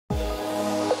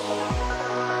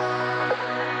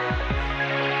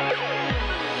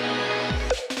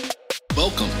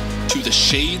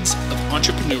Shades of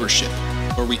Entrepreneurship,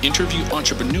 where we interview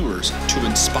entrepreneurs to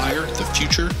inspire the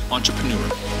future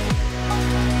entrepreneur.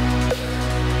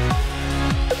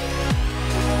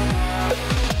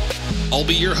 I'll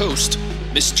be your host,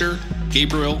 Mr.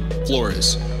 Gabriel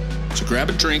Flores. So grab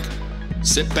a drink,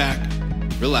 sit back,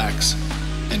 relax,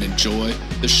 and enjoy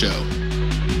the show.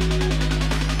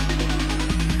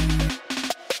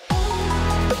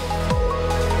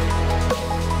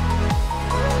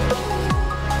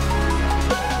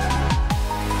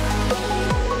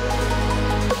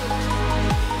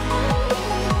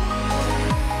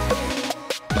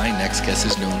 Guest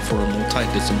is known for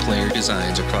multidisciplinary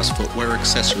designs across footwear,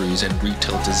 accessories, and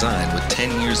retail design with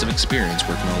 10 years of experience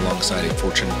working alongside a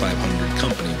Fortune 500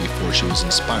 company before she was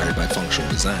inspired by functional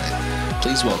design.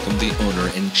 Please welcome the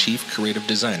owner and chief creative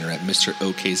designer at Mr.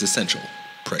 OK's Essential,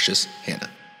 Precious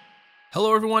Hannah.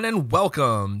 Hello, everyone, and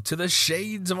welcome to the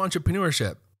Shades of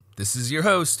Entrepreneurship. This is your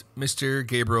host, Mr.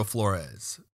 Gabriel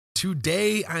Flores.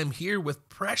 Today, I'm here with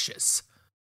Precious.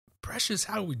 Precious,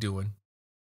 how are we doing?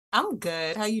 I'm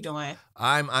good. How you doing?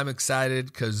 I'm excited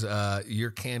because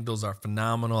your candles are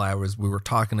phenomenal. We were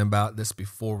talking about this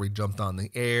before we jumped on the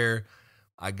air.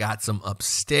 I got some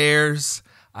upstairs.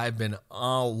 I've been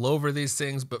all over these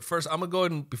things. But first, I'm gonna go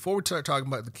ahead and before we start talking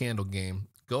about the candle game,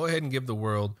 go ahead and give the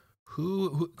world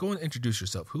who go and introduce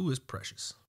yourself. Who is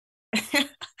Precious?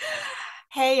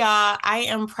 Hey y'all, I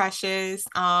am Precious.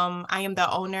 I am the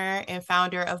owner and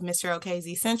founder of Mr. OK's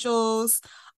Essentials.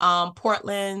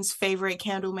 Portland's favorite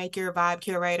candle maker, vibe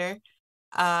curator.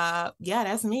 Yeah,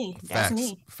 that's me. That's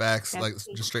me. Facts, that's like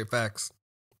me. just straight facts.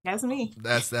 That's me.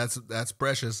 That's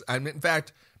Precious. I mean, in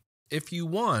fact, if you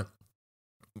want,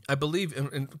 I believe,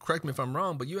 and correct me if I'm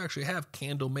wrong, but you actually have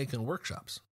candle making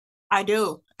workshops. I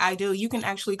do. You can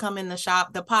actually come in the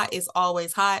shop. The pot is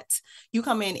always hot. You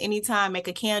come in anytime, make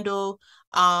a candle.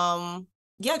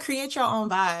 Create your own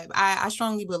vibe. I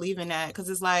strongly believe in that because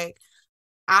it's like,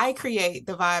 I create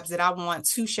the vibes that I want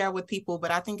to share with people,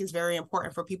 but I think it's very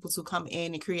important for people to come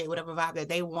in and create whatever vibe that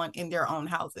they want in their own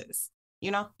houses,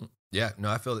 you know? Yeah,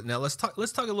 no, I feel it. Now let's talk a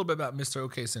little bit about Mr.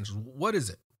 OK Essentials. What is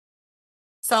it?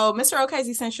 So Mr. OK's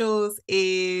Essentials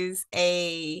is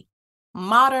a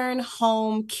modern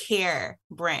home care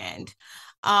brand,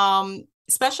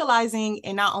 specializing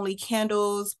in not only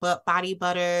candles, but body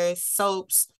butters,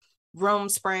 soaps, room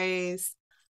sprays.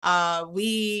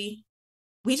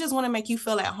 We just want to make you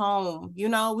feel at home. You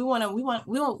know, we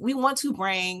want to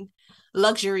bring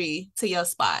luxury to your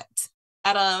spot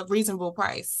at a reasonable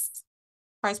price.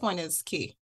 Price point is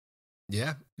key.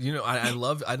 Yeah. You know, I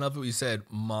love what you said,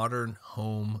 modern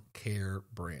home care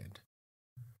brand.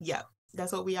 Yeah,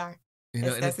 that's what we are. You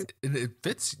know, it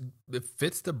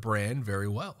fits the brand very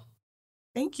well.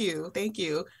 Thank you.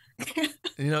 You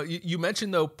know, you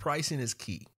mentioned though pricing is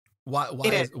key. Why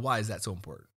is that so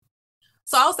important?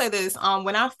 So I'll say this,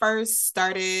 when I first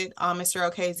started Mr.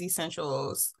 OK's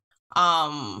Essentials,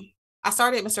 I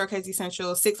started Mr. OK's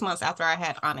Essentials 6 months after I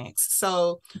had Onyx.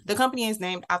 So the company is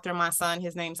named after my son.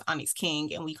 His name's Onyx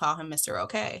King, and we call him Mr.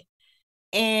 OK.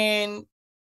 And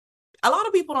a lot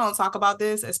of people don't talk about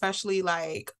this, especially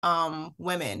like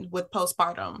women with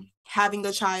postpartum, having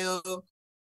a child.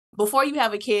 Before you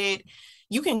have a kid,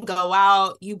 you can go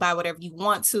out, you buy whatever you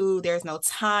want to. There's no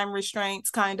time restraints,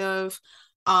 kind of.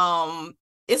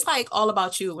 It's like all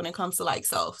about you when it comes to like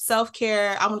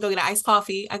self-care. I'm gonna go get an iced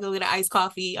coffee. I go get an iced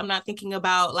coffee. I'm not thinking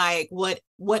about like what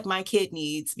my kid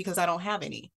needs because I don't have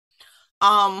any.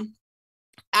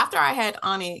 After I had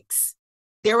Onyx,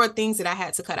 there were things that I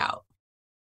had to cut out.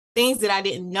 Things that I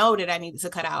didn't know that I needed to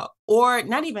cut out, or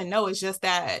not even know. It's just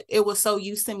that it was so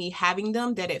used to me having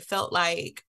them that it felt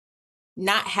like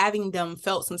not having them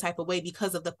felt some type of way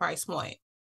because of the price point.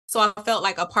 So I felt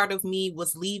like a part of me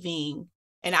was leaving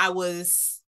and I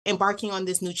was embarking on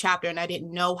this new chapter, and I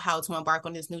didn't know how to embark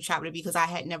on this new chapter because I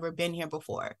had never been here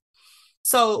before.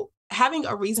 So having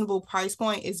a reasonable price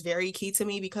point is very key to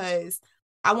me because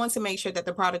I want to make sure that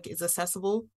the product is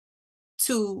accessible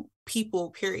to people,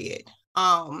 period.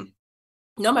 No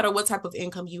matter what type of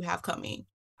income you have coming,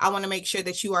 I want to make sure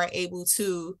that you are able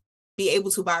to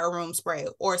buy a room spray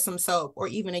or some soap or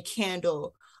even a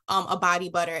candle, a body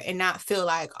butter, and not feel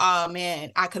like, oh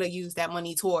man, I could have used that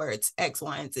money towards X,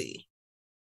 Y, and Z.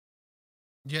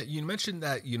 Yeah, you mentioned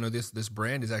that, you know, this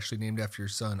brand is actually named after your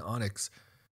son, Onyx,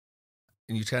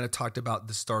 and you kind of talked about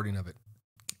the starting of it.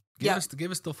 Give us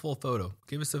the full photo.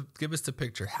 Give us the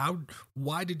picture.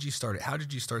 Why did you start it? How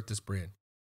did you start this brand?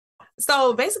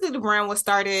 So basically the brand was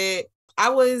started,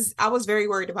 I was very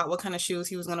worried about what kind of shoes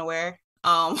he was going to wear,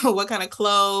 what kind of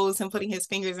clothes, and putting his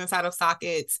fingers inside of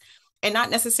sockets, and not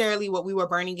necessarily what we were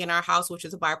burning in our house, which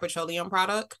is a biopetroleum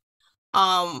product.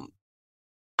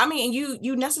 I mean,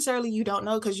 you necessarily, you don't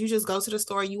know, because you just go to the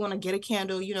store, you want to get a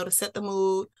candle, you know, to set the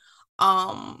mood,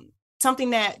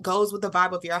 something that goes with the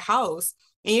vibe of your house,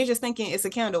 and you're just thinking it's a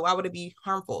candle. Why would it be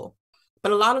harmful?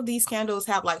 But a lot of these candles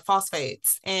have like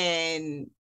phosphates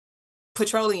and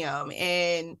petroleum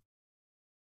and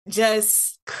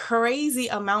just crazy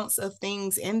amounts of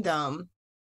things in them.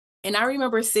 And I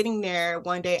remember sitting there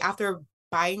one day after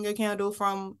buying a candle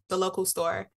from the local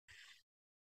store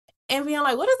and being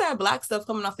like, what is that black stuff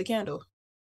coming off the candle?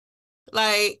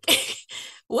 Like,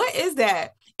 what is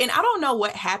that? And I don't know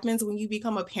what happens when you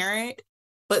become a parent,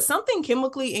 but something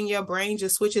chemically in your brain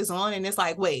just switches on and it's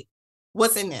like, wait,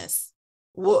 what's in this?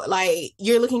 Well, like,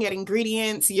 you're looking at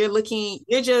ingredients, you're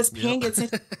just paying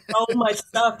attention to so much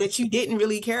stuff that you didn't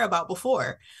really care about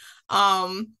before.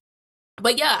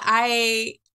 But yeah,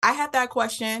 I had that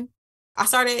question. I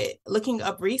started looking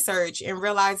up research and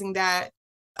realizing that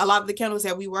a lot of the candles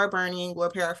that we were burning were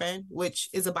paraffin, which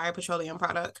is a biopetroleum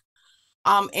product.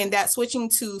 And that switching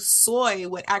to soy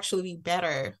would actually be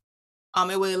better.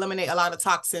 It would eliminate a lot of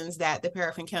toxins that the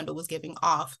paraffin candle was giving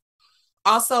off.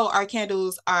 Also, our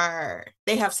candles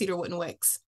they have cedar wood and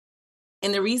wicks.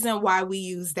 And the reason why we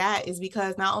use that is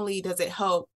because not only does it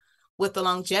help with the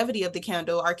longevity of the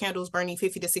candle, our candle's burning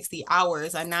 50 to 60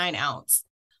 hours, a 9 ounce.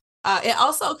 It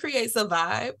also creates a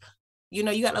vibe. You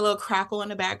know, you got a little crackle in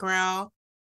the background.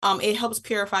 It helps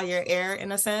purify your air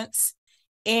in a sense.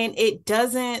 And it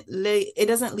doesn't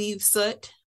leave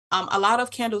soot. A lot of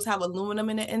candles have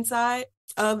aluminum in the inside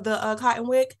of the cotton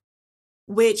wick,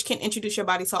 which can introduce your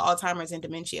body to Alzheimer's and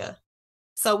dementia.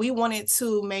 So we wanted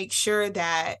to make sure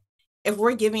that if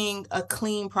we're giving a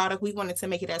clean product, we wanted to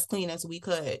make it as clean as we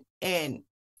could. And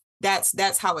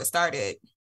that's how it started.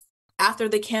 After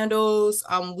the candles,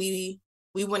 we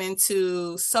went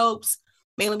into soaps,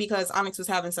 mainly because Onyx was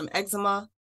having some eczema.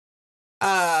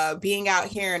 Being out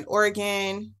here in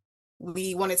Oregon,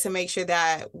 we wanted to make sure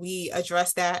that we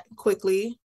addressed that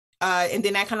quickly. And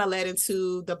then that kind of led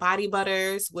into the body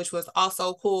butters, which was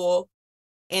also cool.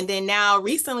 And then now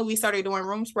recently we started doing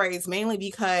room sprays, mainly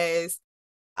because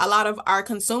a lot of our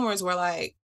consumers were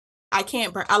like,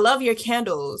 I love your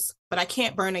candles, but I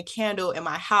can't burn a candle in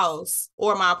my house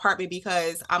or my apartment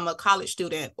because I'm a college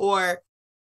student, or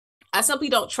I simply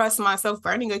don't trust myself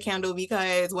burning a candle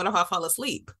because what if I fall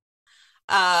asleep?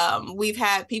 We've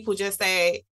had people just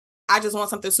say, I just want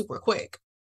something super quick.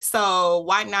 So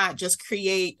why not just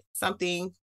create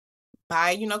something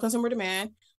by, consumer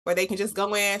demand, where they can just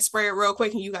go in, spray it real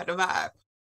quick, and you got the vibe.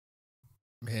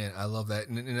 Man, I love that.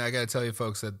 And I got to tell you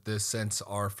folks that the scents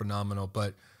are phenomenal,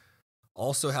 but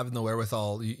also having the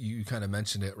wherewithal, you kind of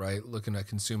mentioned it, right? Looking at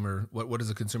consumer, what does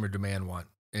a consumer demand want,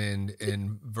 and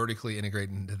vertically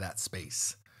integrating into that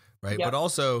space, right? Yep. But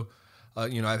also,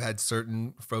 I've had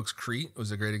certain folks. Crete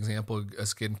was a great example, a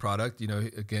skin product.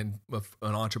 Again,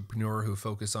 an entrepreneur who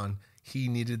focused on, he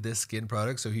needed this skin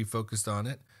product, so he focused on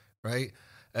it, right?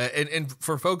 And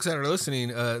for folks that are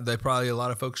listening, a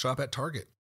lot of folks shop at Target.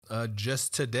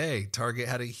 Just today, Target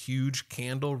had a huge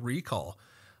candle recall.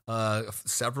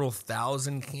 Several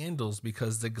thousand candles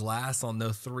because the glass on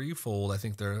the threefold, I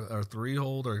think they're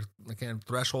threefold or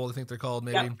threshold, I think they're called,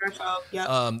 maybe. Yep,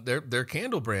 threshold. Yep. Their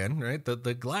candle brand, right?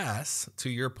 The glass, to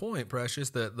your point,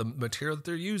 Precious, the material that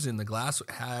they're using, the glass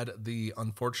had they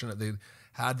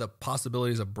had the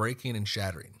possibilities of breaking and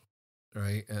shattering,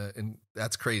 right? And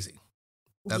that's crazy.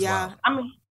 That's wild. I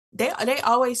mean, they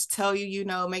always tell you,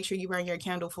 make sure you burn your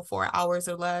candle for 4 hours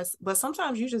or less, but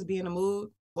sometimes you just be in the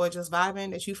mood or just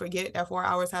vibing that you forget that 4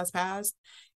 hours has passed.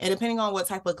 And depending on what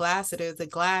type of glass it is, the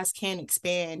glass can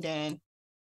expand, and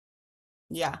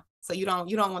so you don't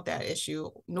want that issue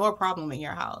nor problem in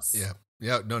your house.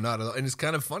 Yeah, no, not at all. And it's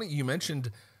kind of funny, you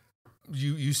mentioned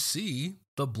you see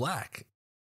the black,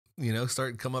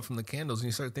 start to come up from the candles, and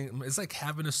you start thinking it's like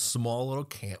having a small little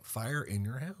campfire in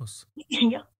your house.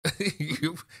 Yeah.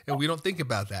 And we don't think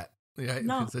about that. Right?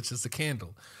 No. Because it's just a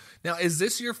candle. Now, is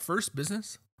this your first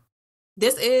business?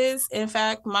 This is, in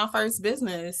fact, my first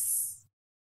business.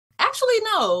 Actually,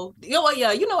 no.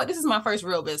 You know what? This is my first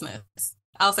real business.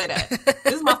 I'll say that.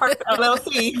 This is my first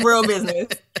LLC real business.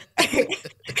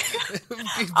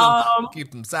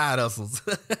 keep them side hustles.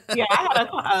 Yeah,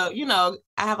 I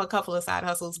have a couple of side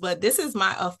hustles, but this is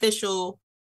my official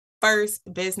first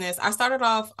business. I started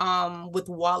off with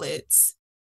wallets,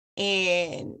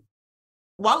 and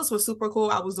wallets were super cool.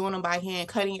 I was doing them by hand,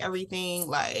 cutting everything,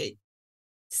 like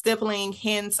stippling,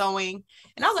 hand sewing.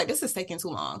 And I was like, this is taking too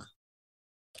long.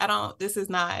 This is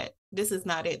not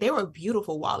it. They were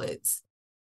beautiful wallets.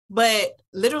 But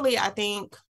literally, I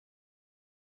think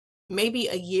maybe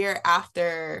a year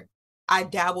after I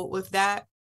dabbled with that,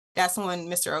 that's when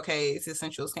Mr. OK's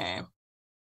Essentials came.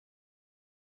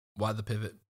 Why the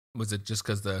pivot? Was it just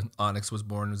because the Onyx was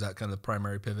born? Was that kind of the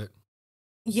primary pivot?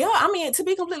 Yeah, I mean, to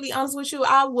be completely honest with you,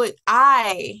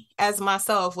 I, as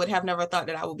myself, would have never thought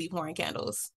that I would be pouring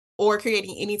candles or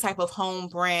creating any type of home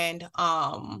brand.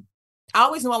 I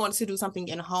always knew I wanted to do something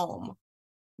in home,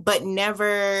 but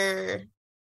never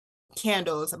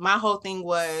candles. My whole thing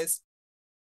was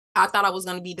I thought I was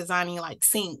going to be designing like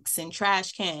sinks and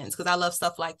trash cans because I love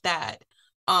stuff like that.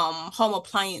 Home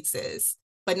appliances,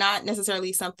 but not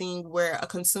necessarily something where a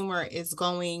consumer is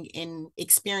going and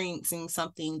experiencing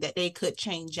something that they could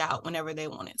change out whenever they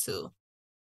wanted to.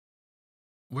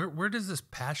 Where does this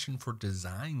passion for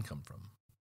design come from?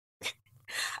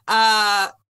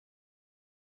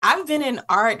 I've been in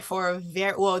art for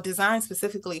design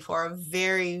specifically for a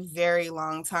very, very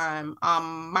long time.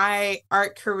 My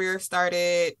art career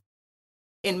started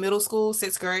in middle school,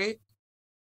 6th grade.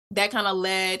 That kind of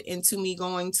led into me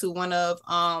going to one of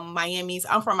Miami's.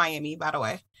 I'm from Miami, by the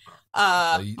way.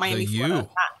 Miami, Florida.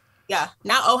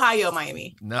 Not Ohio,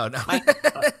 Miami. No.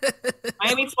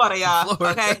 Miami, Florida, y'all.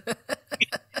 Florida. Okay.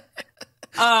 Get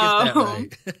that right.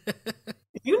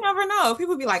 You never know.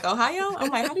 People be like, Ohio?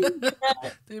 I'm like, how do you get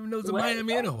that? They even know it's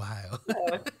Miami and Ohio.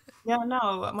 Yeah,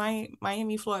 no,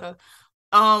 Miami, Florida.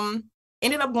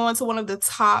 Ended up going to one of the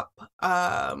top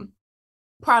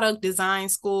product design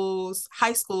schools,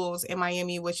 high schools in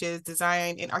Miami, which is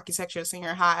Design and Architecture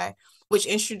Senior High, which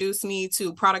introduced me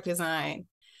to product design.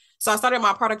 So I started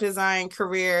my product design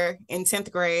career in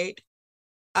 10th grade.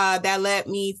 That led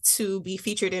me to be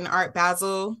featured in Art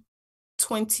Basel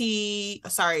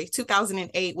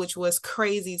 2008, which was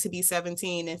crazy to be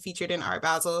 17 and featured in Art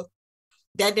Basel.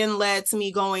 That then led to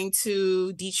me going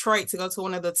to Detroit to go to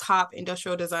one of the top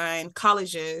industrial design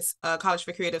colleges, College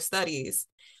for Creative Studies,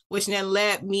 which then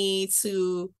led me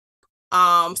to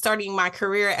starting my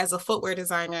career as a footwear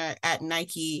designer at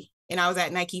Nike. And I was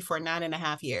at Nike for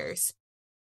 9.5 years.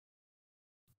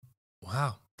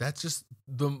 Wow. That's just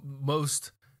the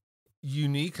most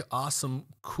unique, awesome,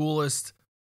 coolest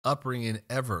upbringing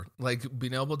ever. Like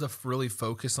being able to really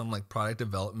focus on like product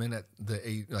development at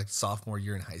the sophomore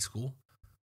year in high school.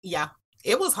 Yeah,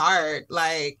 it was hard.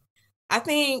 Like, I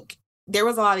think there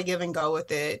was a lot of give and go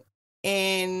with it.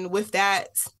 And with that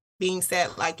being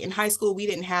said, like in high school, we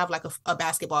didn't have like a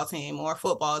basketball team or a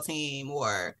football team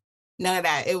or none of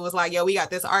that. It was like, yo, we got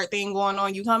this art thing going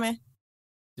on. You coming?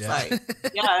 Yeah. Like,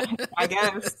 yeah, I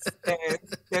guess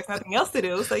there's nothing else to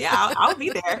do. So yeah, I'll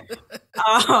be there.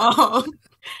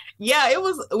 Yeah, it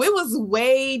was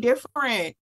way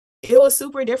different. It was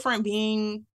super different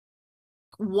being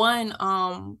one,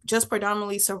 just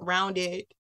predominantly surrounded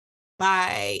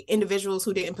by individuals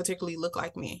who didn't particularly look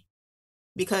like me,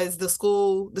 because the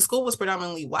school was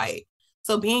predominantly white.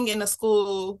 So being in a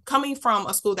school, coming from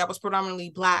a school that was predominantly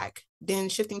Black, then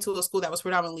shifting to a school that was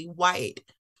predominantly white,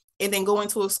 and then going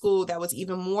to a school that was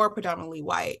even more predominantly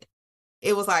white,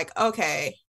 it was like,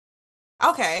 okay,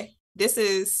 this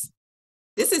is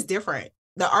different.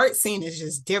 The art scene is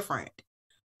just different.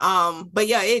 But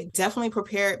yeah, it definitely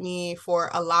prepared me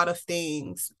for a lot of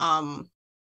things.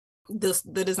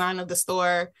 The design of the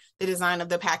store, the design of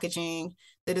the packaging,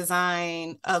 the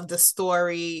design of the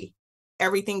story,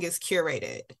 everything is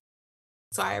curated.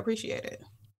 So I appreciate it.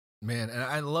 Man, and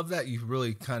I love that you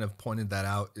really kind of pointed that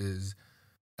out, is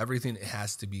everything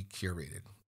has to be curated,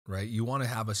 right? You want to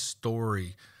have a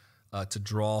story to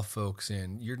draw folks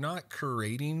in. You're not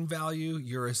creating value.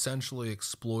 You're essentially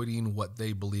exploiting what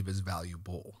they believe is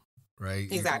valuable, right?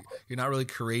 Exactly. You're not really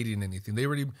creating anything. They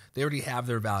already have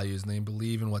their values and they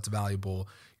believe in what's valuable.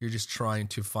 You're just trying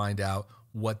to find out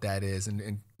what that is.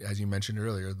 And as you mentioned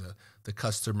earlier, the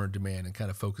customer demand and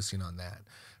kind of focusing on that,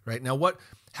 right? Now,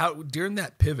 how during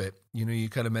that pivot, you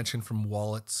kind of mentioned from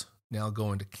wallets now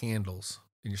going to candles,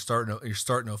 and you're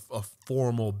starting a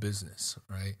formal business,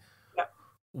 right?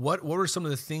 What were some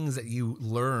of the things that you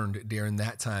learned during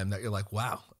that time that you're like,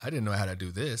 wow, I didn't know how to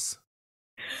do this?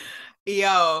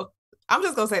 Yo, I'm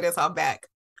just going to say this off back.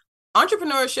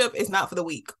 Entrepreneurship is not for the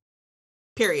weak,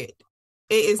 period.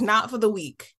 It is not for the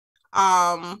weak. There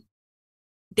are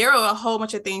a whole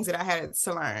bunch of things that I had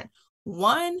to learn.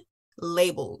 One,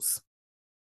 labels.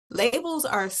 Labels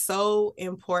are so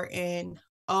important.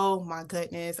 Oh my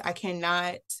goodness. I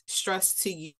cannot stress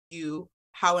to you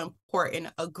how important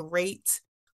a great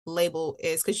label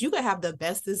is, because you could have the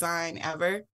best design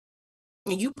ever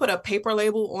and you put a paper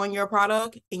label on your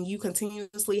product and you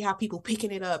continuously have people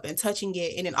picking it up and touching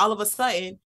it, and then all of a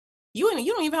sudden you don't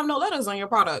even have no letters on your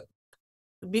product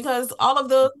because all of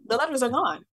the letters are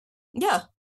gone. Yeah.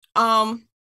 I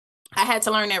had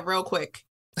to learn that real quick.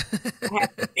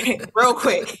 Real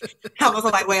quick. I was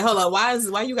like, wait, hold on,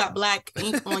 why you got black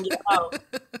ink on your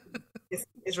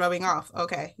It's rubbing off.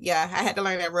 Okay. Yeah, I had to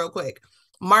learn that real quick.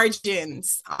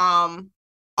 Margins.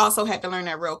 Also had to learn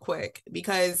that real quick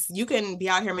because you can be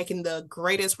out here making the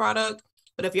greatest product,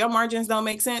 but if your margins don't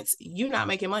make sense, you're not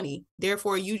making money.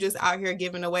 Therefore, you just out here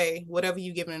giving away whatever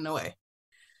you giving away.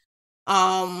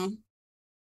 Um,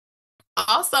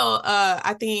 Also,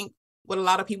 I think what a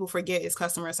lot of people forget is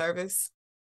customer service.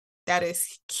 That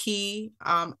is key.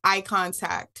 Eye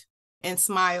contact and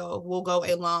smile will go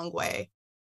a long way.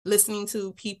 Listening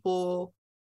to people,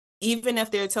 even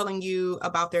if they're telling you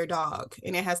about their dog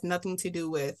and it has nothing to do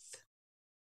with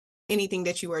anything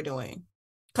that you are doing.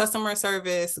 Customer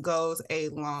service goes a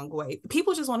long way.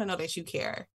 People just want to know that you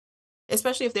care,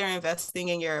 especially if they're investing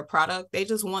in your product. They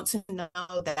just want to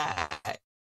know that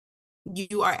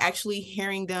you are actually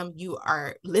hearing them, you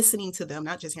are listening to them,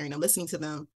 not just hearing them, listening to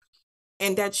them,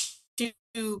 and that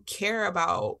you care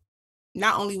about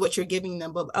not only what you're giving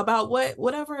them, but about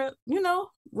whatever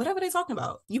they're talking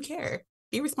about. You care.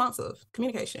 Be responsive.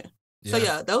 Communication. Yeah. So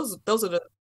yeah, those are the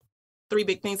three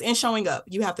big things. And showing up.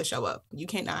 You have to show up. You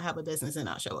cannot have a business and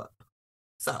not show up.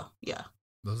 So yeah.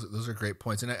 Those are great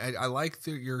points. And I like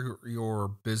your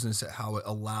business at how it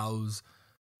allows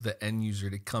the end user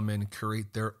to come in and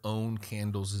create their own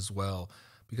candles as well,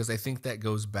 because I think that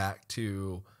goes back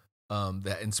to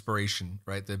that inspiration,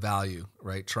 right? The value,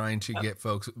 right? Trying to get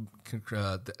folks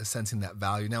sensing that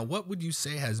value. Now, what would you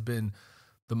say has been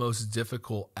the most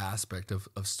difficult aspect of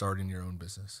starting your own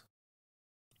business?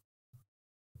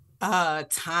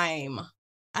 Time.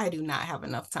 I do not have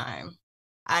enough time.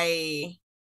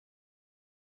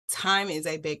 Time is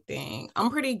a big thing. I'm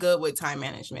pretty good with time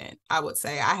management, I would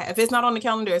say. If it's not on the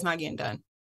calendar, it's not getting done.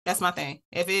 That's my thing.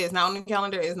 If it is not on the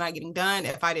calendar, it's not getting done.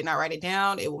 If I did not write it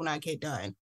down, it will not get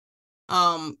done.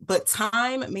 But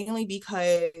time, mainly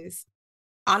because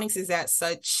Onyx is at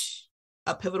such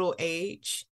a pivotal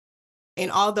age. And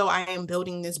although I am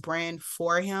building this brand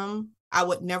for him, I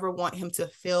would never want him to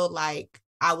feel like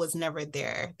I was never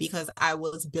there because I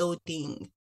was building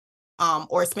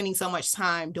or spending so much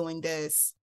time doing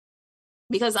this.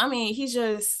 Because I mean, he's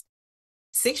just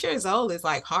 6 years old is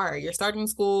like hard. You're starting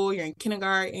school, you're in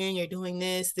kindergarten, you're doing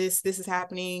this is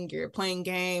happening, you're playing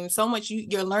games, so much,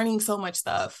 you're learning so much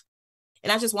stuff.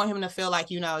 And I just want him to feel like,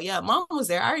 yeah, mom was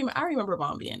there. I remember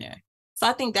mom being there. So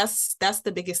I think that's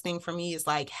the biggest thing for me is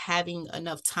like having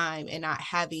enough time and not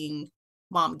having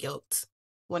mom guilt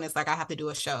when it's like I have to do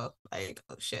a show. Like,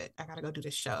 oh shit, I gotta go do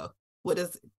this show.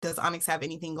 Does Onyx have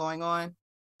anything going on?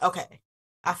 Okay,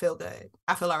 I feel good.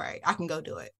 I feel all right. I can go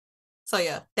do it. So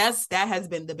yeah, that has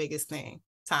been the biggest thing.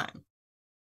 Time.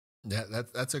 Yeah,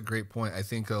 that's a great point. I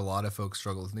think a lot of folks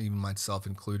struggle, even myself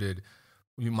included.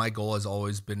 My goal has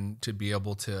always been to be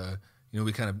able to,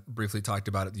 we kind of briefly talked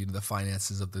about it, the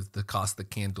finances of the cost of the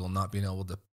candle, not being able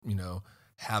to,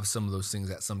 have some of those things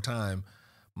at some time.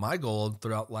 My goal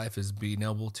throughout life is being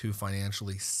able to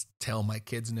financially tell my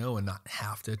kids no and not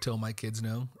have to tell my kids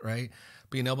no, right?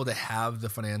 Being able to have the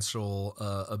financial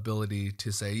ability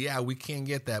to say, yeah, we can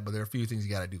get that, but there are a few things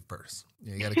you got to do first.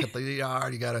 You got to cut the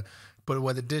yard, you got to put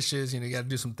away the dishes, you got to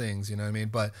do some things, you know what I mean?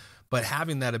 But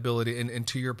having that ability, and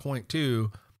to your point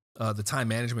too, the time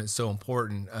management is so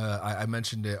important. I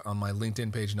mentioned it on my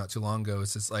LinkedIn page not too long ago.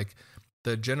 It's just like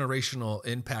the generational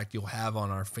impact you'll have on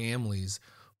our families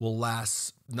will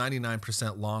last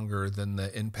 99% longer than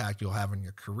the impact you'll have on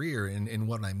your career. And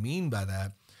what I mean by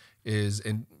that is,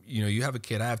 and you have a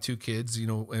kid, I have two kids,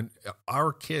 and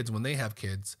our kids, when they have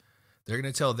kids, they're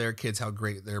going to tell their kids how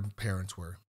great their parents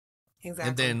were. Exactly.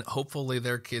 And then hopefully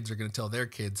their kids are going to tell their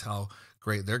kids how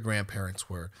great their grandparents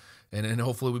were. And then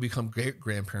hopefully we become great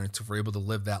grandparents if we're able to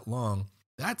live that long.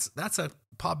 That's a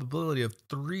probability of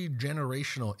 3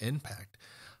 generational impact.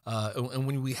 And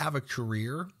when we have a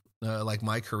career, like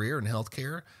my career in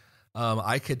healthcare,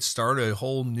 I could start a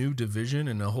whole new division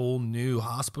and a whole new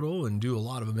hospital and do a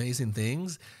lot of amazing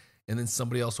things. And then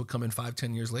somebody else will come in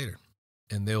 5-10 years later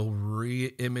and they'll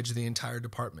re-image the entire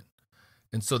department.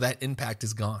 And so that impact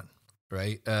is gone.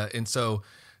 Right. And so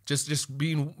just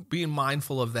being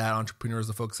mindful of that, entrepreneurs,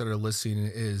 the folks that are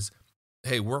listening, is,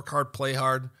 hey, work hard, play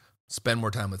hard, spend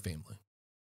more time with family.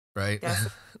 Right.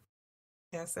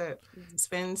 That's it.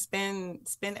 Spend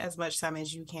as much time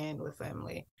as you can with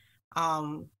family.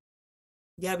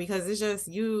 Yeah, because it's just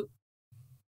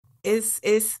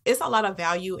it's a lot of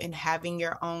value in having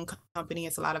your own company.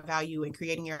 It's a lot of value in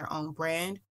creating your own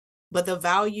brand, but the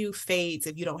value fades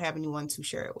if you don't have anyone to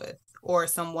share it with, or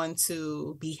someone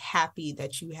to be happy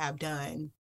that you have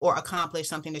done or accomplished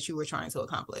something that you were trying to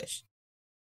accomplish.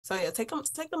 So yeah, take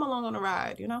them along on a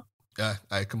ride,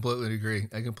 I completely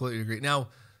agree. Now,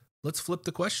 let's flip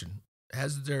the question.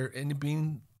 Has there any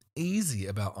been easy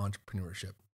about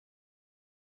entrepreneurship?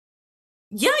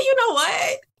 Yeah, you know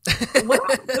what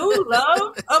I do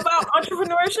love about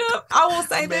entrepreneurship, I will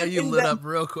say Man, this, you is lit up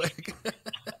real quick.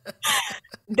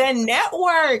 the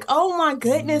network. Oh my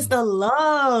goodness, the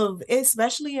love,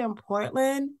 especially in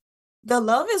Portland. The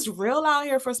love is real out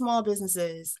here for small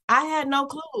businesses. I had no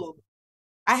clue.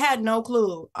 I had no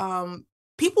clue.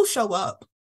 People show up.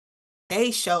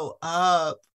 They show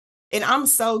up. And I'm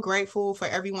so grateful for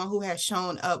everyone who has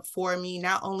shown up for me,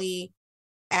 not only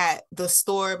at the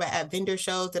store, but at vendor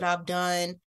shows that I've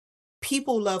done.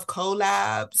 People love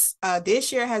collabs.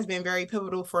 This year has been very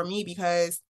pivotal for me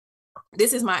because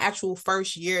this is my actual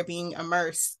first year being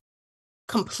immersed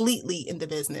completely in the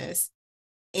business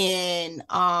and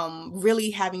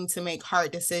really having to make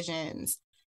hard decisions.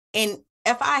 And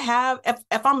if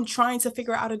I'm trying to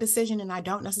figure out a decision and I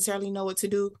don't necessarily know what to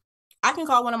do, I can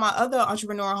call one of my other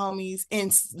entrepreneur homies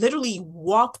and literally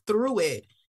walk through it,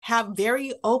 have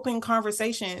very open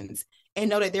conversations, and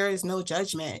know that there is no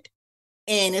judgment.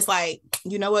 And it's like,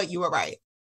 you know what, you were right.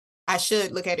 I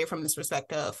should look at it from this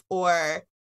perspective. Or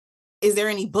is there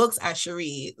any books I should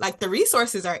read? Like, the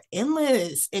resources are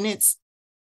endless, and it's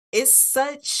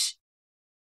such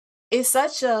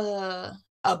a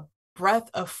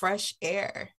breath of fresh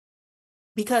air,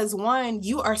 because one,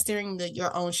 you are steering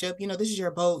your own ship. This is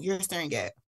your boat, you're steering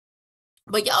it.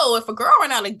 But yo, if a girl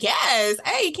run out of gas,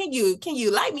 hey, can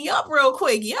you light me up real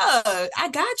quick? Yeah, I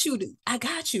got you.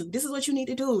 This is what you need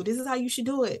to do. This is how you should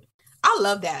do it. I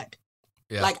love that.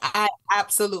 Yeah. Like, I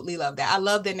absolutely love that. I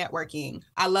love the networking.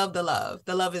 I love the love.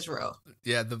 The love is real.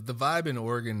 Yeah, the vibe in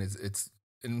Oregon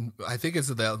and I think it's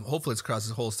that hopefully it's across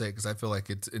the whole state, because I feel like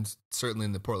it's certainly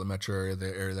in the Portland metro area, the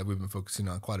area that we've been focusing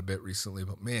on quite a bit recently.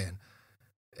 But man,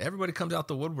 everybody comes out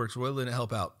the woodworks willing to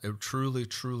help out. It truly,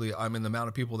 I mean, the amount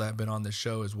of people that have been on this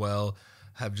show as well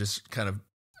have just kind of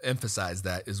emphasized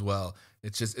that as well.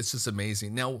 It's just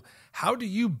amazing. Now, how do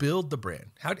you build the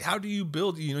brand? How do you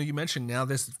build? You mentioned now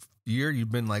this year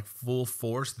you've been like full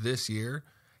force this year.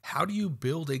 How do you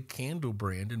build a candle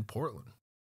brand in Portland?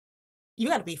 You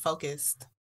got to be focused.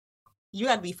 You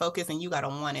got to be focused, and you got to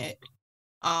want it.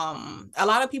 A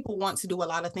lot of people want to do a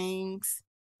lot of things,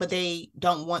 but they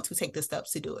don't want to take the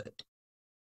steps to do it.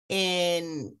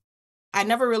 And I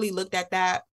never really looked at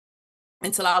that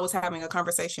until I was having a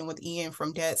conversation with Ian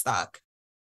from Deadstock.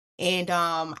 And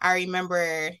I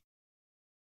remember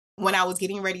when I was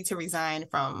getting ready to resign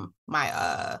from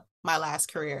my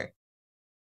last career,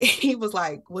 he was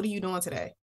like, "What are you doing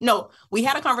today?" No, we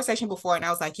had a conversation before, and I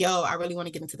was like, "Yo, I really want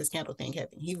to get into this candle thing,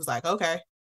 Kevin." He was like, "Okay,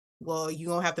 well, you're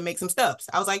going to have to make some steps."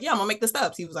 I was like, "Yeah, I'm going to make the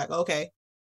steps." He was like, "Okay."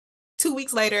 2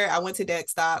 weeks later, I went to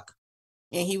Deadstock,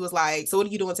 and he was like, "So what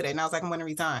are you doing today?" And I was like, "I'm going to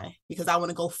resign because I want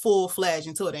to go full-fledged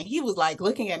into it." And he was like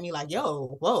looking at me like,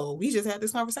 "Yo, whoa, we just had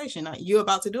this conversation. You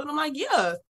about to do it?" I'm like,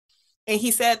 "Yeah." And he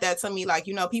said that to me, like,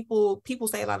 people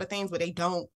say a lot of things, but they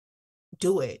don't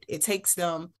do it. It takes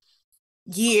them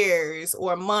years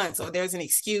or months, or there's an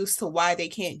excuse to why they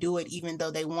can't do it, even though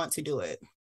they want to do it.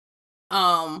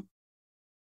 You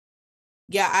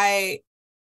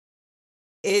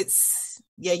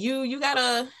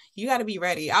gotta be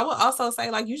ready. I would also say,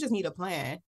 like, you just need a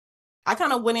plan. I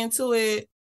kind of went into it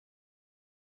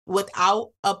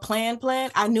without a plan.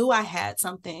 I knew I had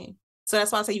something. So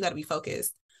that's why I say you gotta be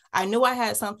focused. I knew I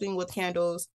had something with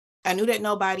candles. I knew that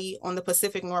nobody on the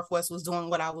Pacific Northwest was doing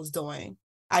what I was doing.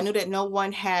 I knew that no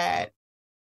one had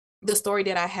the story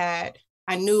that I had.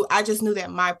 I just knew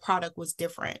that my product was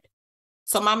different.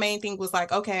 So my main thing was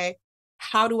like, okay,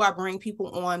 how do I bring people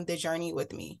on the journey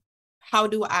with me? How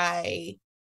do I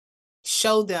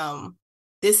show them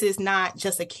this is not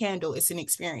just a candle, it's an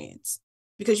experience?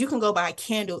 Because you can go buy a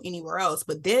candle anywhere else,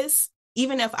 but this,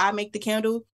 even if I make the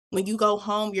candle, when you go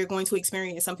home, you're going to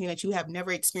experience something that you have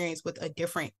never experienced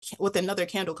with another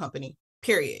candle company,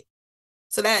 period.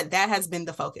 So that has been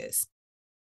the focus.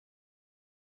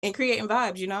 And creating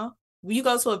vibes, when you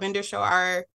go to a vendor show,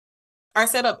 our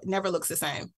setup never looks the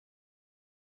same.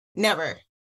 Never.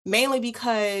 Mainly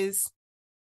because,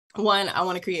 one, I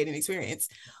want to create an experience.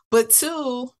 But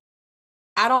two,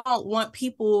 I don't want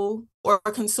people or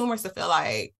consumers to feel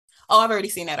like, "Oh, I've already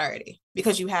seen that already,"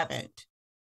 because you haven't.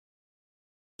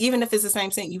 Even if it's the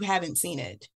same thing, you haven't seen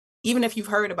it. Even if you've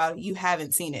heard about it, you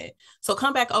haven't seen it. So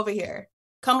come back over here.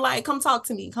 Come talk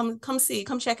to me. Come see,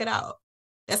 come check it out.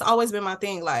 That's always been my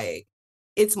thing. Like,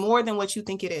 it's more than what you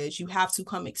think it is. You have to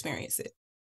come experience it.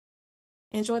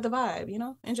 Enjoy the vibe,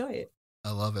 enjoy it. I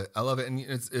love it. And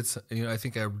it's I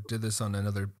think I did this on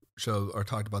another show or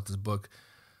talked about this book.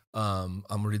 I'm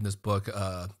reading this book,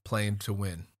 Playing to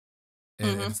Win.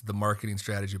 And it's the marketing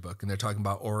strategy book. And they're talking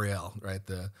about L'Oreal, right?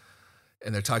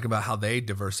 And they're talking about how they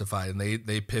diversified and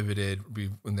they pivoted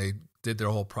when they did their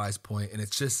whole price point, and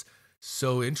it's just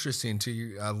so interesting to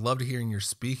you. I love to hearing your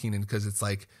speaking, and because it's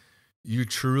like you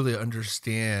truly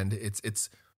understand. It's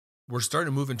we're starting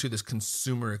to move into this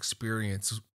consumer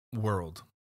experience world,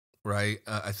 right?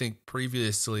 I think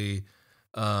previously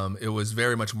it was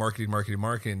very much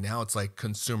marketing. Now it's like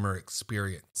consumer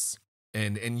experience,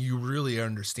 and you really are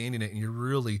understanding it, and you're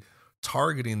really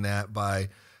targeting that by,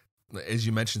 as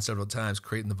you mentioned several times,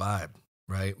 creating the vibe,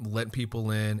 right? Letting people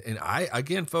in. And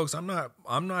again, folks, I'm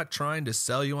not trying to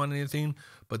sell you on anything,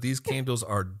 but these candles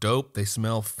are dope. They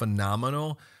smell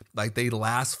phenomenal. Like, they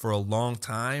last for a long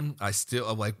time. I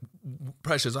still, like,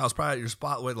 Precious, I was probably at your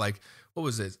spot with, like, what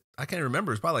was it? I can't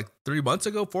remember. It's probably like 4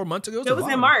 months ago. It was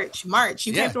in March.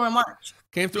 You came through in March.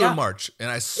 Came through in March, and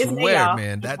I swear,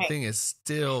 man, that thing is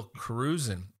still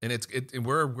cruising. And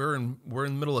we're in the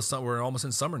middle of summer. We're almost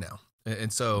in summer now,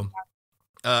 and so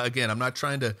again, I'm not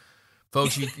trying to,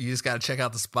 folks. You just got to check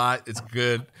out the spot. It's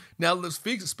good. Now,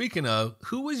 speaking of,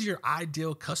 who is your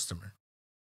ideal customer?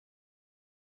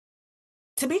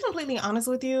 To be completely honest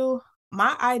with you,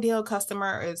 my ideal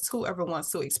customer is whoever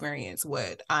wants to experience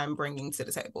what I'm bringing to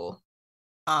the table.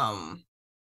 I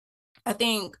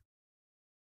think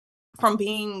from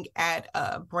being at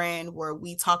a brand where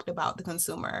we talked about the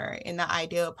consumer and the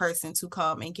ideal person to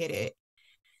come and get it,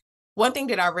 one thing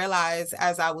that I realized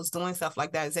as I was doing stuff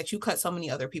like that is that you cut so many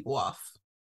other people off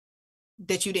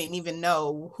that you didn't even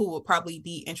know who would probably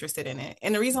be interested in it.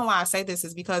 And the reason why I say this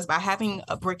is because by having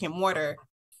a brick and mortar,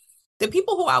 the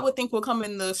people who I would think will come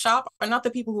in the shop are not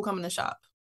the people who come in the shop.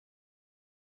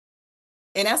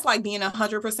 And that's like being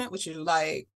 100% with you.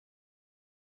 Like,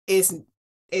 it's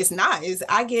not.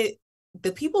 I get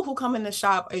the people who come in the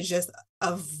shop is just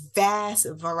a vast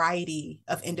variety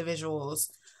of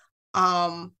individuals.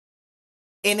 And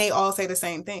they all say the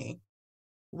same thing.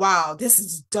 Wow, this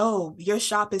is dope. Your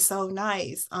shop is so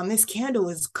nice. This candle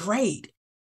is great.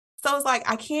 So it's like,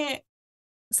 I can't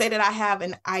say that I have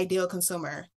an ideal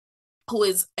consumer who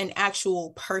is an actual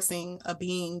person, a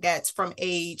being that's from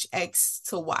age X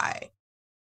to Y.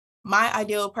 My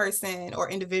ideal person or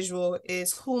individual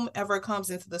is whomever comes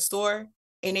into the store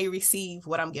and they receive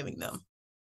what I'm giving them.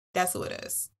 That's who it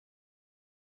is.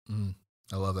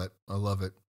 I love it. I love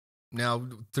it. Now,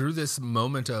 through this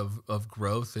moment of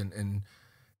growth and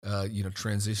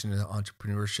transition into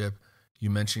entrepreneurship, you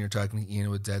mentioned you're talking to Ian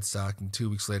with Dead Stock, and 2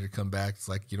 weeks later come back. It's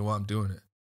like, you know what, I'm doing it.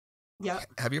 Yeah.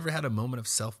 Have you ever had a moment of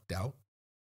self-doubt?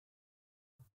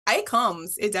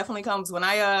 It definitely comes when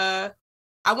I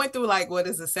went through, like, what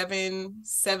is it,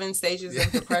 seven stages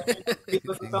of depression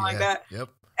or something like that. Yep.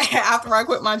 After I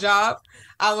quit my job,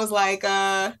 I was like,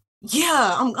 I'm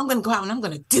going to go out and I'm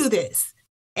going to do this.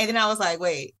 And then I was like,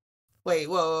 wait,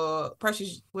 whoa,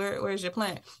 Precious, where's your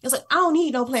plan? It's like, I don't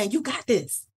need no plan. You got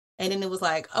this. And then it was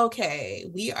like, okay,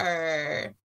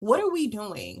 what are we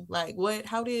doing? Like, what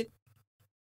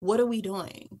are we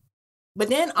doing? But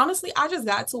then honestly, I just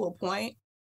got to a point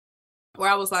where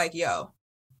I was like, yo,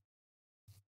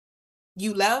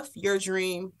 you left your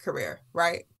dream career,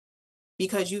 right?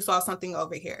 Because you saw something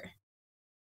over here.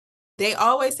 They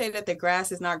always say that the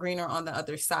grass is not greener on the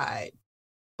other side,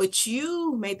 but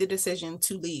you made the decision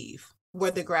to leave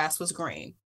where the grass was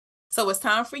green. So it's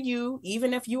time for you,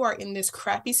 even if you are in this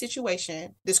crappy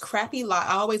situation, this crappy lot,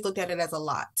 I always looked at it as a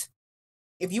lot.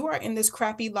 If you are in this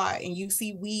crappy lot and you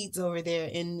see weeds over there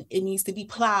and it needs to be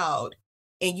plowed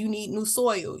and you need new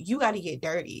soil, you got to get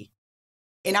dirty.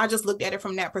 And I just looked at it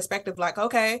from that perspective, like,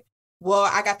 okay, well,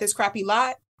 I got this crappy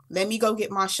lot. Let me go get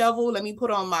my shovel. Let me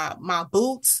put on my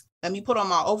boots. Let me put on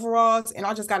my overalls. And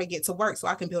I just got to get to work so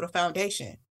I can build a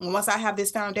foundation. And once I have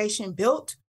this foundation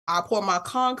built, I'll pour my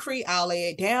concrete, I'll lay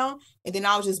it down, and then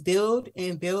I'll just build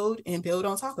and build and build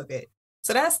on top of it.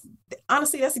 So that's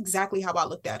exactly how I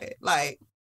looked at it. Like,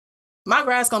 my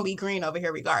grass going to be green over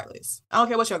here regardless. I don't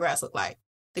care what your grass look like.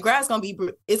 The grass going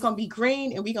to be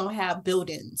green, and we're going to have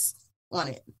buildings on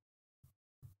it.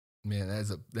 Man,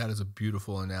 that is a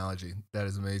beautiful analogy. That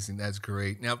is amazing. That's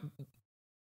great. Now,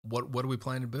 what do we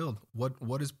plan to build?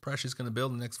 What is Precious going to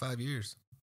build in the next 5 years?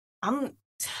 I'm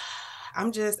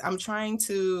trying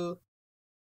to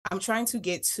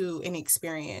get to an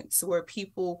experience where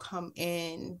people come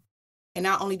in and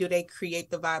not only do they create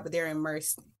the vibe, but they're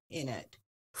immersed in it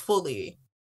fully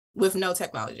with no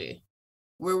technology.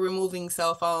 We're removing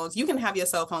cell phones. You can have your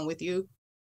cell phone with you,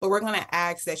 but we're going to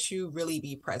ask that you really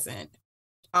be present.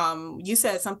 You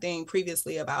said something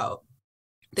previously about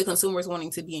the consumers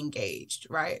wanting to be engaged,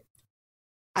 right?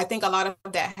 I think a lot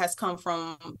of that has come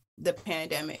from the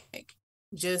pandemic,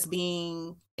 just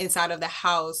being inside of the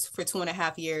house for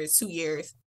 2.5 years, 2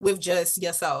 years, with just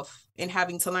yourself and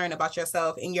having to learn about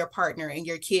yourself and your partner and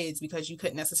your kids because you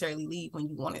couldn't necessarily leave when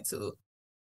you wanted to.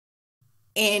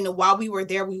 And while we were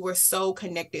there, we were so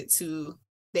connected to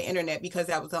the internet because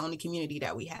that was the only community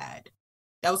that we had.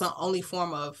 That was the only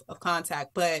form of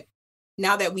contact. But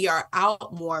now that we are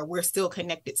out more, we're still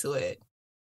connected to it.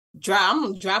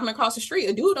 I'm driving across the street.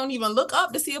 A dude don't even look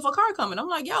up to see if a car coming. I'm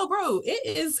like, yo, bro,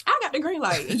 I got the green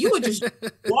light. And you were just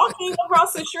walking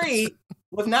across the street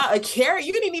with not a care.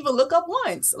 You didn't even look up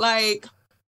once. Like,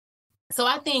 so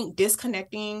I think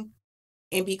disconnecting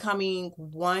and becoming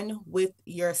one with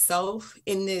yourself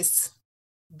in this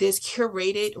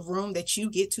curated room that you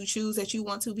get to choose that you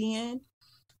want to be in,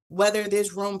 whether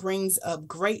this room brings up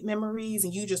great memories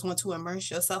and you just want to immerse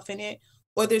yourself in it,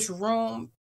 or this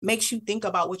room makes you think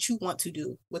about what you want to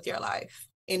do with your life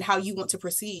and how you want to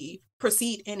proceed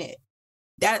in it.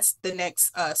 That's the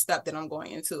next step that I'm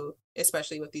going into,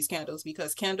 especially with these candles,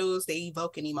 because candles, they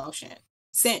evoke an emotion.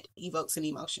 Scent evokes an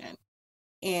emotion.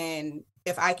 And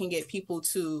if I can get people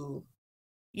to,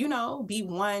 be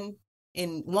one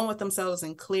with themselves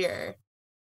and clear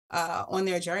on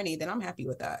their journey, then I'm happy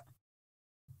with that.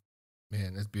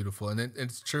 Man, that's beautiful. And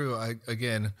it's true. I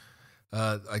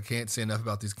can't say enough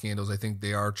about these candles. I think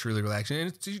they are truly relaxing. And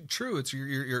it's true. It's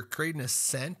you're creating a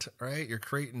scent, right? You're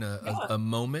creating a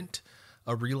moment,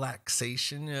 a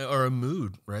relaxation, or a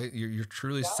mood, right? You're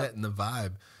truly setting the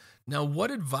vibe. Now, what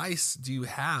advice do you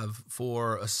have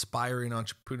for aspiring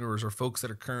entrepreneurs or folks that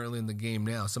are currently in the game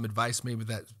now? Some advice maybe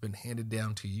that's been handed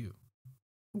down to you.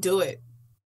 Do it.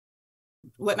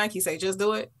 What Nike say, just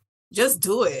do it. Just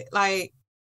do it. Like,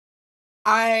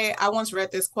 I once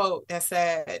read this quote that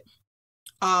said,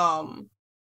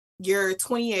 you're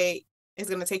 28, it's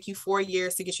going to take you 4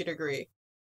 years to get your degree.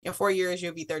 In 4 years,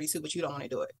 you'll be 32, but you don't want to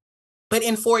do it. But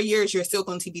in 4 years, you're still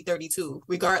going to be 32,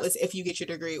 regardless if you get your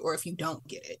degree or if you don't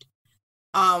get it.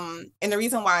 And the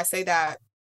reason why I say that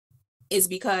is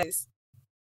because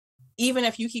even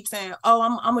if you keep saying, oh,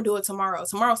 I'm going to do it tomorrow's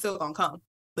still going to come,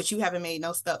 but you haven't made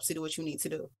no steps to do what you need to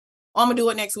do. Oh, I'm going to do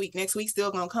it next week. Next week's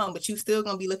still going to come, but you still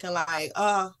going to be looking like,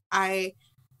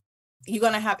 you're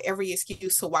going to have every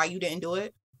excuse to why you didn't do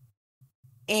it.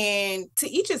 And to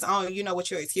each his own, what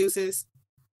your excuse is,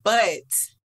 but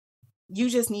you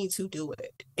just need to do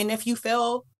it. And if you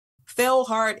fail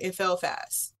hard and fail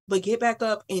fast, but get back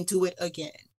up and do it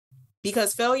again.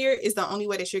 Because failure is the only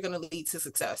way that you're going to lead to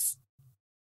success.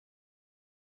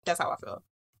 That's how I feel.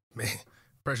 Man,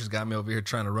 Precious got me over here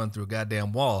trying to run through a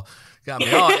goddamn wall. Got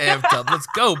me all amped up. Let's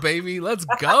go, baby. Let's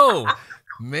go.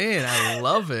 Man, I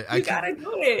love it. You gotta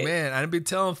do it. Man, I'm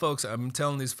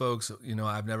telling these folks,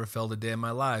 I've never failed a day in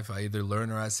my life. I either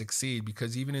learn or I succeed,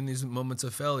 because even in these moments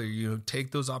of failure,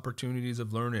 take those opportunities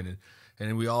of learning.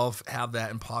 And we all have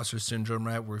that imposter syndrome,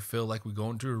 right? Where we feel like we go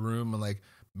into a room and like,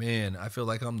 man, I feel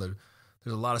like there's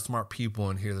a lot of smart people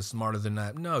in here that's smarter than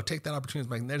I. No, take that opportunity.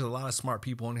 Like, there's a lot of smart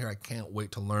people in here. I can't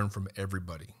wait to learn from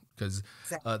everybody, because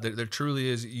there truly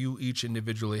is, you each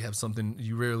individually have something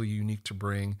you really unique to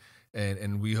bring.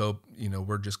 And we hope,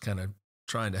 we're just kind of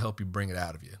trying to help you bring it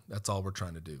out of you. That's all we're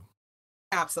trying to do.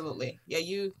 Absolutely. Yeah,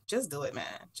 you just do it, man.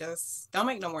 Just don't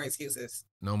make no more excuses.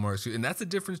 No more excuses. And that's the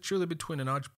difference truly between an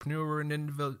entrepreneur and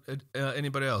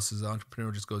anybody else, is the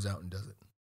entrepreneur just goes out and does it.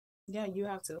 Yeah, you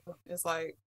have to. It's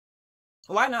like,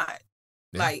 why not?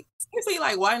 Yeah. Like, seriously,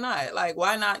 like, why not? Like,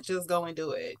 why not just go and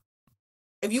do it?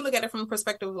 If you look at it from the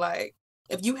perspective, like,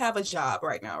 if you have a job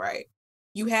right now, right?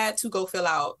 You had to go fill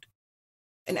out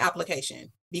an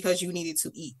application because you needed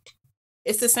to eat.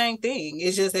 It's the same thing.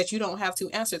 It's just that you don't have to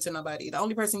answer to nobody. The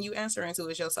only person you answering to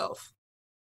is yourself.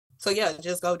 So yeah,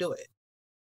 just go do it.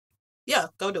 Yeah,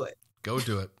 go do it. Go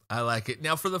do it. I like it.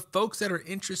 Now, for the folks that are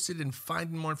interested in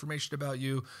finding more information about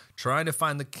you, trying to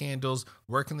find the candles,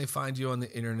 where can they find you on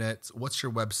the internet? What's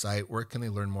your website? Where can they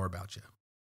learn more about you?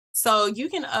 So you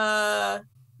can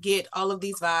get all of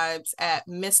these vibes at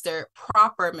Mr.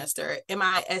 Mister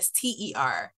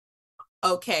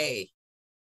OK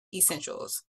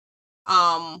Essentials.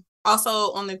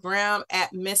 Also on the gram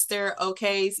at Mr.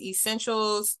 OK's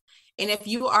Essentials. And if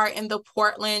you are in the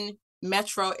Portland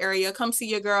metro area, come see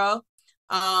your girl.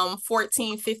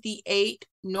 1458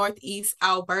 Northeast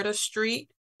Alberta Street.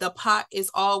 The pot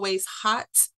is always hot.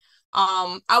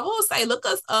 I will say, look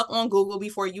us up on Google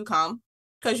before you come,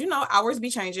 because hours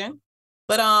be changing.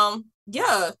 But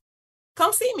yeah,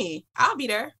 come see me. I'll be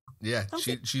there. Yeah,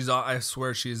 I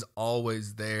swear she's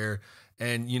always there.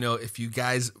 And, if you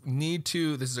guys need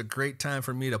to, this is a great time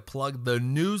for me to plug the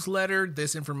newsletter.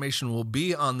 This information will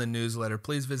be on the newsletter.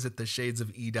 Please visit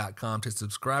theshadesofE.com to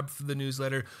subscribe for the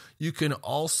newsletter. You can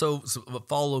also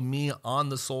follow me on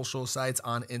the social sites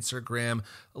on Instagram,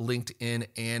 LinkedIn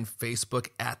and Facebook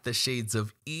at The Shades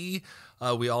of E.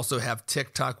 We also have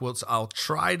TikTok, which I'll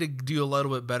try to do a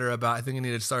little bit better about. I think I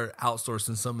need to start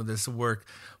outsourcing some of this work.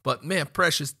 But man,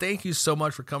 Precious, thank you so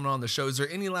much for coming on the show. Is there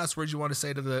any last words you want to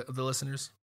say to the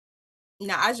listeners?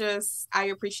 No, I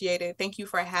appreciate it. Thank you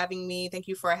for having me. Thank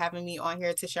you for having me on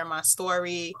here to share my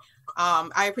story.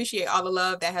 I appreciate all the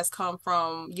love that has come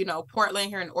from, Portland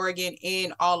here in Oregon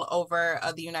and all over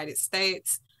the United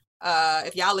States.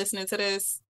 If y'all listening to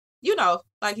this,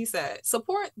 like you said,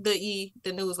 support the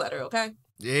newsletter, okay?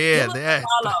 Yeah, that.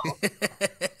 Follow.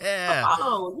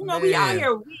 Follow. We out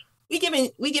here. We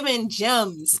giving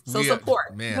gems. So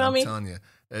support. Man, you know what I mean? Telling you.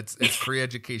 It's free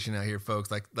education out here, folks.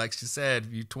 Like she said,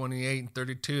 if you're 28 and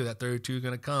 32, that 32 is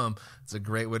going to come. It's a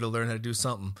great way to learn how to do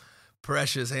something.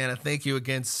 Precious Hannah, thank you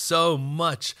again so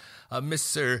much.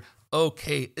 Mr.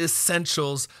 OK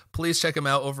Essentials. Please check them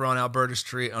out over on Alberta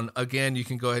Street. Again, you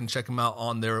can go ahead and check them out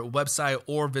on their website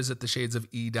or visit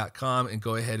theshadesofe.com and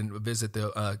go ahead and visit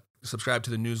subscribe to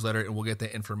the newsletter, and we'll get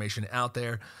that information out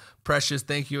there. Precious,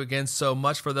 thank you again so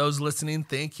much. For those listening,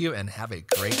 thank you and have a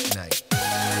great night.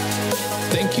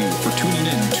 Thank you for tuning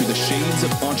in to The Shades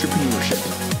of Entrepreneurship.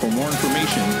 For more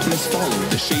information, please follow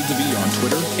The Shades of E on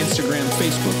Twitter, Instagram,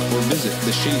 Facebook, or visit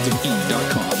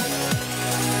theshadesofe.com.